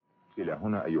إلى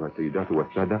هنا أيها السيدات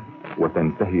والسادة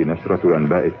وتنتهي نشرة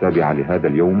الأنباء التابعة لهذا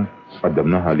اليوم،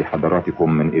 قدمناها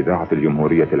لحضراتكم من إذاعة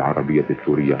الجمهورية العربية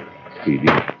السورية في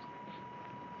دمشق.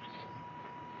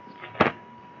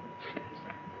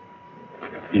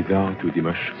 إذاعة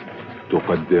دمشق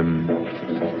تقدم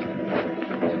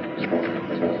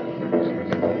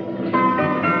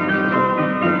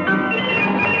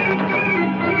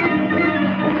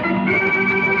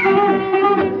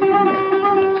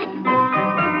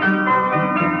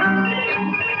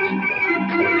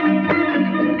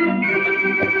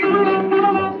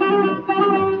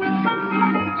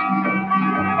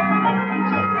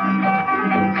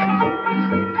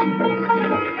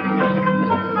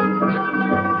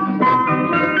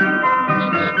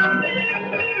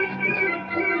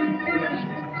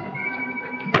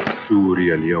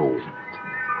سوريا اليوم.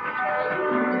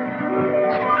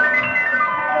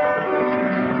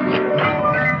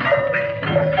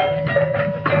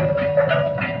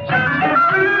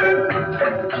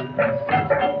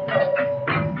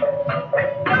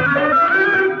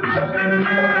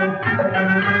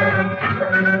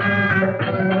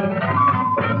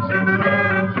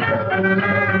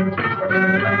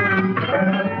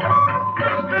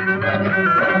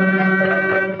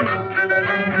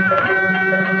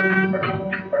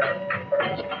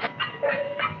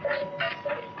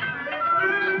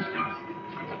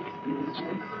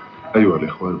 أيها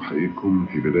الإخوان، أحييكم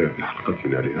في بداية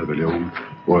حلقتنا لهذا اليوم،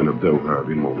 ونبدأها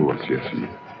بالموضوع السياسي.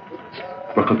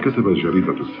 لقد كتبت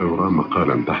جريدة الثورة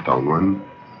مقالا تحت عنوان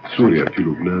سوريا في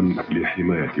لبنان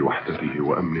لحماية وحدته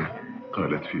وأمنه.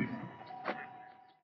 قالت فيه: